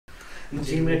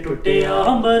जिमें टुटे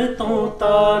अंबर तो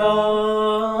तारा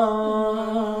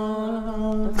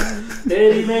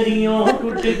तेरी मेरियों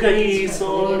टूट गई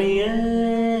सोनिए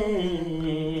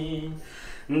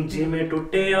जिमें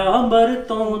टुटे अंबर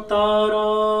तो तारा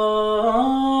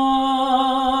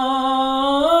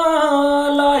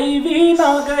लाई भी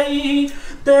ना गई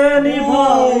ते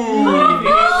निभाई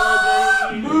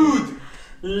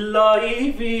लाई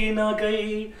भी ना गई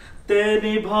ते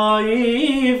निभाई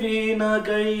भी न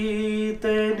गई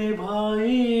ते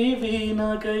निभाई भी न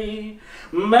गई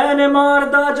मैंने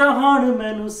मारदा जहान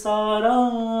मैनू सारा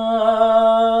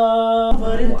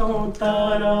वर तो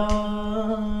तारा.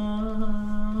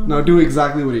 Now do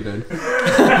exactly what he did.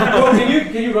 Oh,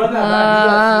 can you run that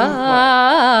back?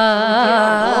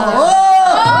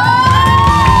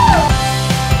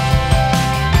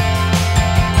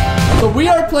 So we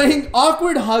are playing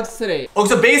awkward hugs today. Okay,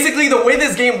 so basically the way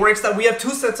this game works that we have 2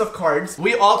 sets of cards.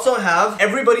 We also have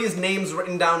everybody's names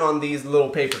written down on these little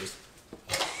papers.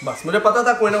 We're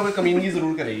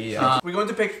going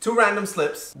to pick 2 random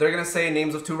slips. They're going to say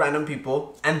names of 2 random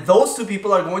people. And those 2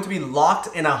 people are going to be locked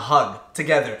in a hug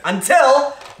together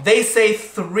until they say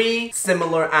 3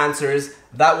 similar answers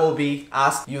that will be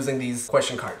asked using these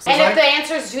question cards. And if the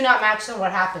answers do not match, then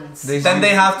what happens? Then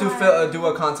they have to do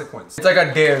a consequence. It's like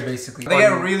a dare, basically. They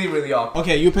get really, really awkward.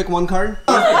 Okay, you pick 1 card.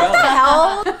 What the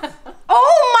hell?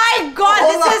 Oh my god,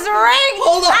 this is rigged!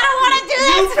 Hold on. I don't want to do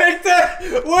this! You picked it!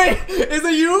 Wait, is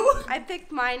it you? I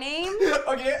picked my name.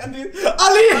 Okay, and then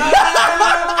Ali!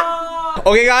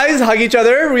 Okay guys, hug each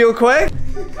other real quick.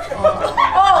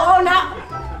 Oh, no!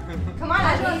 Come on,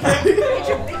 Ali. Get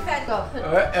your big fat go.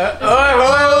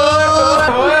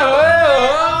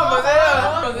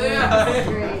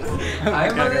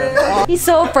 He's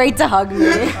so afraid to hug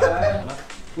me.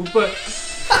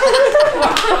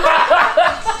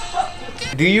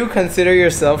 Do you consider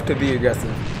yourself to be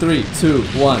aggressive? 3, 2,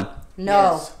 1.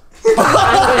 No.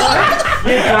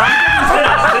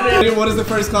 What is the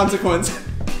first consequence?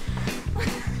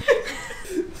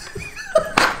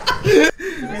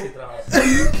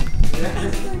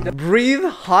 Breathe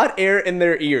hot air in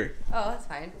their ear. Oh, that's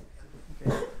fine.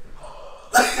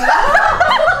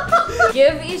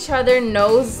 Give each other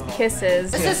nose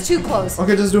kisses. This is too close.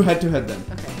 Okay, just do head to head then.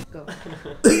 Okay, go.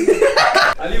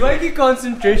 Ali bhai ki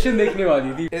concentration dekhne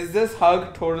wali thi. Is this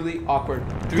hug totally awkward?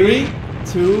 3,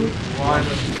 2, 1.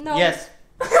 No. Yes.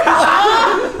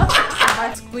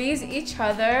 Squeeze each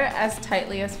other as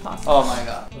tightly as possible. Oh my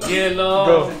god. ये लो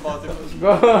Go.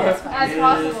 Go. As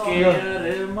possible.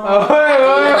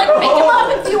 Like, pick him up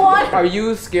if you want. Are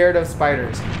you scared of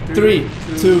spiders? 3,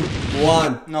 2,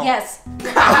 1. No. Yes.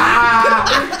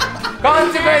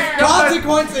 Consequence.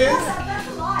 Consequences!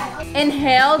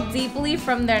 Inhale deeply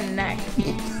from their neck.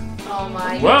 Oh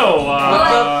my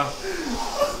Whoa.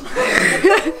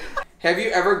 Have you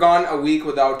ever gone a week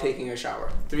without taking a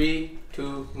shower? 3,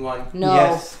 2, 1. No.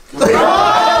 Yes.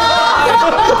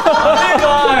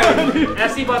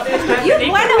 ऐसी बातें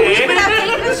You went a week without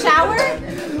taking a shower?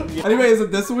 Anyway, is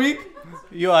it this week?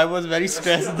 Yo, I was very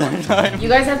stressed that time. You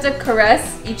guys have to caress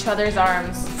each other's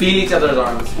arms. Feel each other's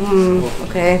arms.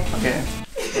 Okay. Okay.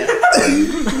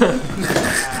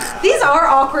 These are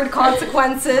awkward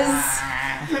consequences.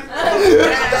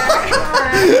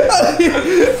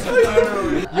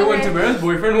 Yo, when Tamara's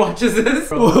boyfriend watches this.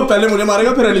 वो पहले मुझे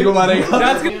मारेगा फिर अली को मारेगा.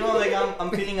 That's good. You know, like I'm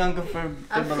feeling uncomfortable.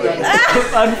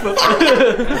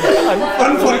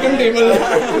 Unforgettable.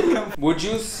 Would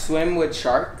you swim with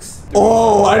sharks?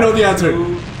 Oh, I know the answer.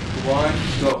 2, 1,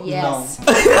 go. Yes.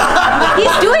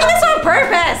 He's doing this on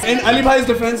purpose. In Ali Bhai's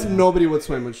defense, nobody would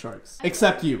swim with sharks.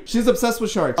 Except you. She's obsessed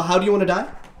with sharks. How do you want to die?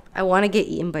 I want to get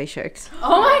eaten by sharks.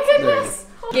 Oh my goodness!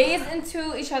 Gaze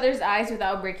into each other's eyes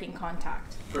without breaking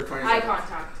contact. For 20 Eye seconds.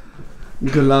 contact.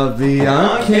 गुलाबी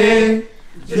आँखें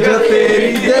जो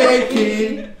तेरी देखी.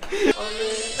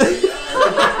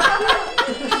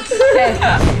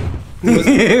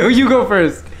 You go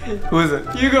first. Who is it?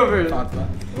 You go first.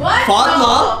 What?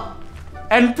 Fatma.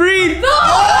 And breathe.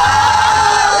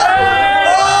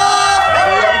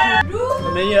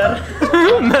 नहीं यार.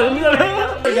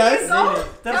 Guys.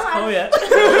 That's how यार.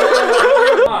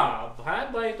 हाँ,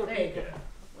 भाई तो ठीक है.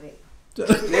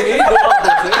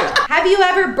 Have you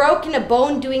ever broken a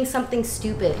bone doing something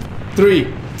stupid? 3,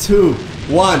 2,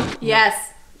 1. Yes.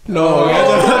 No.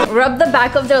 Rub the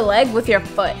back of their leg with your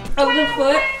foot. Of the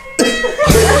foot?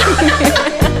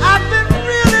 I've been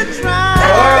really trying.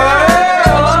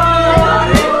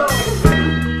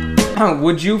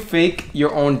 Would you fake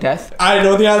your own death? I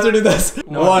know the answer to this.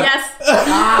 What? Yes.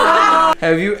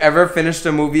 Have you ever finished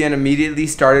a movie and immediately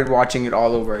started watching it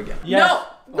all over again? Yes. No.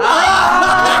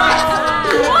 What?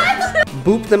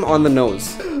 Boop them on the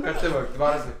nose.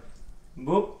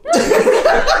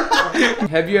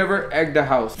 Have you ever egged a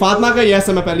house? Fatima का yes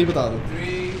है मैं पहले ही बता दूं.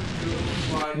 3, 2,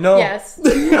 1. No. Yes.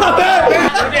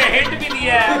 मुझे hint भी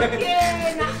दिया है.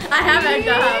 I have egged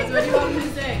the house. What do you want me to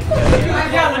say?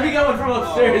 Yeah, let me get one from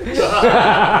upstairs.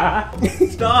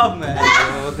 Stop, man.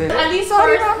 Ali,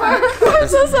 sorry, Mama. I'm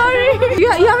so sorry. You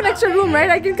have an extra room, right?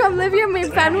 I can come live here. My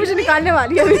fan मुझे निकालने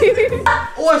वाली है अभी.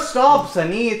 Oh, stop,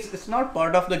 Sunny. It's not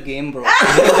part of the game, bro.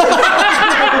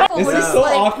 This is so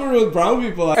awkward with brown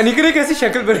people. Anika ने कैसी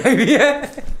शक्ल बनाई हुई है?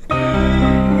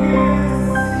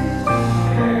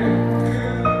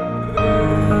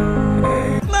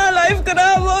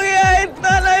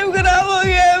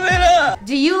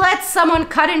 Do you let someone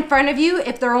cut in front of you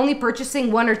if they're only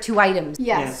purchasing 1 or 2 items?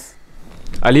 Yes.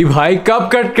 Ali भाई कब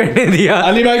cut करने दिया?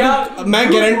 अली भाई को मैं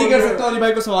गारंटी कर सकता हूँ अली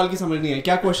भाई को सवाल की समझ नहीं है.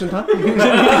 क्या क्वेश्चन था?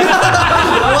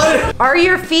 Are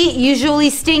your feet usually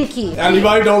stinky? Ali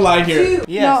भाई don't lie here.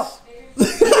 Yes.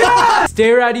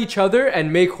 Stare at each other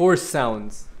and make horse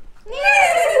sounds.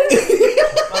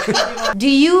 Do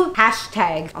you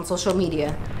hashtag on social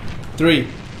media? 3,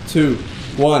 2,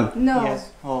 1. No. Yes.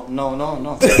 Oh,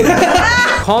 no.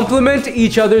 Compliment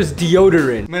each other's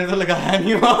deodorant. मैंने तो लगाया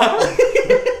नहीं हुआ.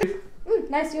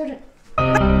 Nice deodorant.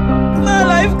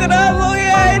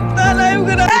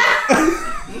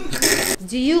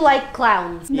 Do you like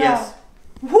clowns? Yes.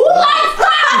 Who likes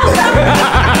clowns?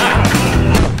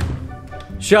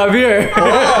 Shahveer.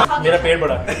 मेरा पेट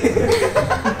बड़ा.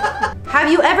 Have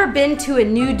you ever been to a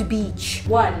nude beach?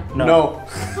 1. No.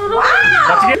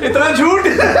 इतना झूठ.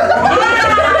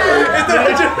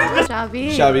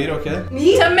 Shahveer. Shahveer, okay.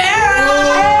 Tamara.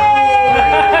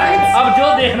 अब जो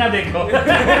देखना देखो.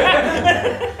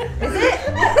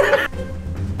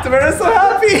 Tamara's so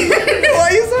happy. Why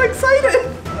are you so excited?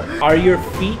 Are your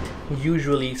feet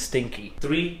usually stinky?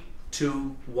 3,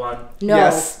 2, 1. No.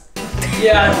 Yes.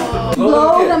 Yeah.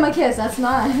 Blow them a kiss. That's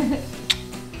not.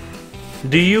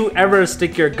 Do you ever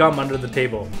stick your gum under the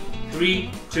table?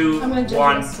 3, 2, I'm gonna judge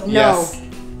 1. this so No. Yes.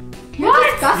 You're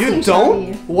disgusting. You don't?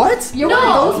 Shahveer. What? You're one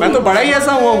of those मैं तो people. बड़ा ही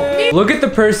ऐसा हूँ. Look at the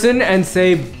person and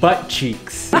say butt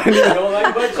cheeks.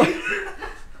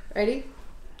 Ready?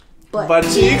 Butt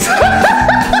cheeks.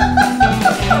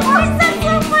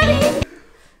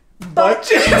 Butt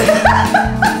cheeks.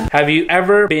 Have you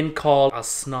ever been called a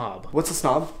snob? What's a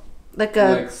snob? Like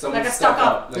a Like a stuck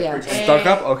up. yeah. Stuck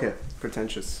up? Okay.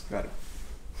 Pretentious. Got it.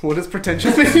 What does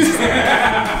pretentious mean?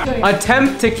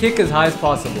 Attempt to kick as high as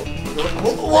possible.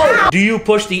 Do you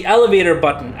push the elevator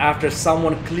button after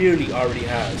someone clearly already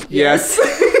has? Yes.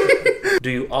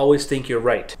 Do you always think you're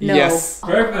right? No. Yes.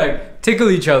 Perfect. Tickle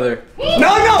each other.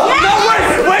 No,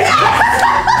 wait.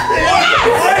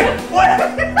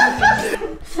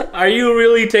 Are you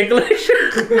really ticklish?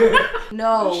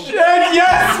 No.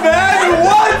 Yes, man.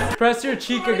 What? Press your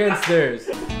cheek against theirs.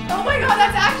 Oh my god,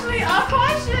 that's actually a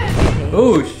question.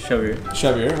 Oh, Shahveer.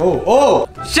 Shahveer. Oh.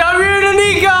 Shahveer and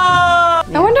Anika!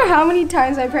 I wonder how many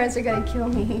times my parents are gonna kill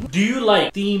me. Do you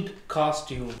like themed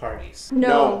costume parties?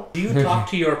 No. Do you talk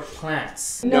to your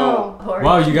plants? No.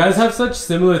 Wow, you guys have such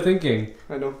similar thinking.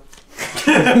 I know.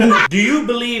 Do you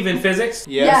believe in physics?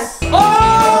 Yes.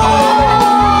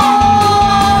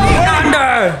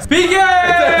 Speaking!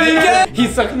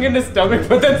 He's sucking in his stomach,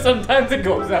 but then sometimes it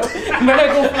goes out. And then I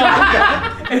go flying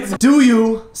back. Do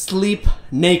you sleep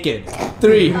naked?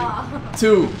 3,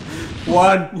 2,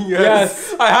 1.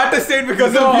 Yes. I had to say it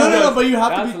because No, of no, but you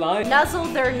have That's to be. lying. Nuzzle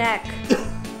their neck.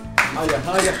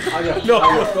 No.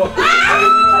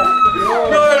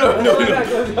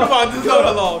 Come on, this is not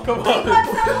allowed. Come on.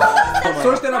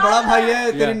 सोच तेरा बड़ा भाई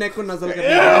है तेरी neck को nasal करने.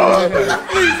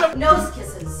 Nose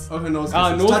kisses. Okay, nose. Ah,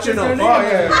 kisses. nose Touch your kiss nose. your Oh,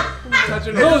 nose. yeah. Touch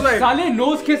your No, nose. Saleh,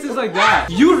 nose kisses like that.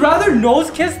 You'd rather nose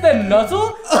kiss than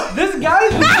nuzzle? This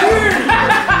guy's weird.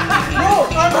 No,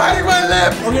 I'm hiding my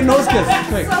lip. Okay, nose kiss.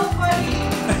 Quick. So funny.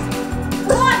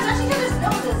 Come on, touch each other's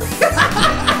noses.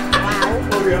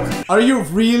 Are you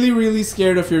really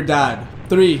scared of your dad?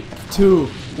 3, 2,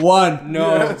 1.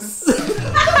 No. Yes.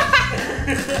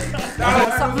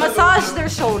 Massage their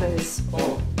shoulders.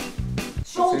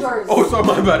 Shoulders. Oh, sorry,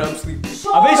 my bad. I'm sleeping.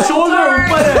 Abhi shoulder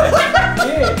upar hai.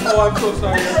 Oh, I'm so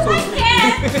sorry. I'm so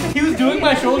sleepy. He was doing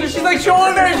my shoulder. She's like,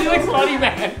 shoulder. She's like, sorry,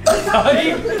 man.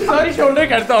 Sorry, shoulder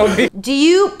karta hu. Do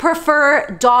you prefer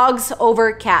dogs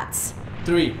over cats?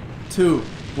 3, 2,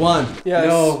 1. Yes.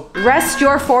 No. Rest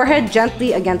your forehead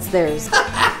gently against theirs.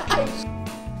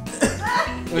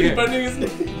 He's burning his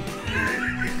knee.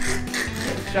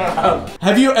 Shut up.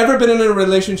 Have you ever been in a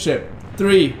relationship?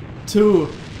 3, 2,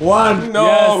 1. No.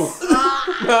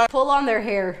 Yes. Pull on their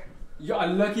hair. Yo,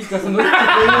 Allah ki kasam.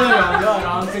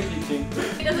 Aram se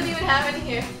He doesn't even have any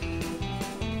hair.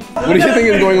 What do you think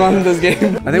is going on in this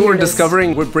game? I think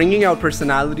we're bringing out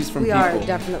personalities from We people. are,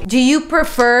 definitely. Do you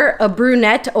prefer a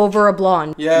brunette over a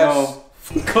blonde? Yes. No.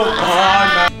 Come on,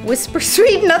 man. Whisper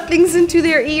sweet nothings into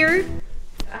their ear.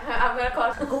 I'm gonna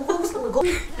call.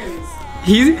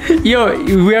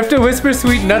 We have to whisper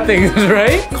sweet nothings,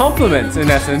 right? Compliments, in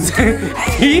essence.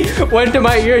 He went to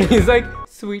my ear and he's like,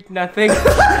 sweet nothing.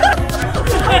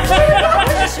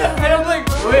 And I'm like,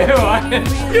 wait, what?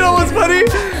 You know what's funny?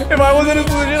 If I was in his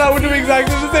position, I would do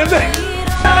exactly the same thing.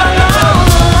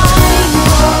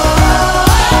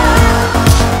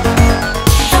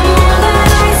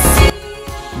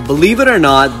 Believe it or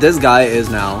not, this guy is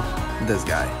now this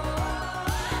guy.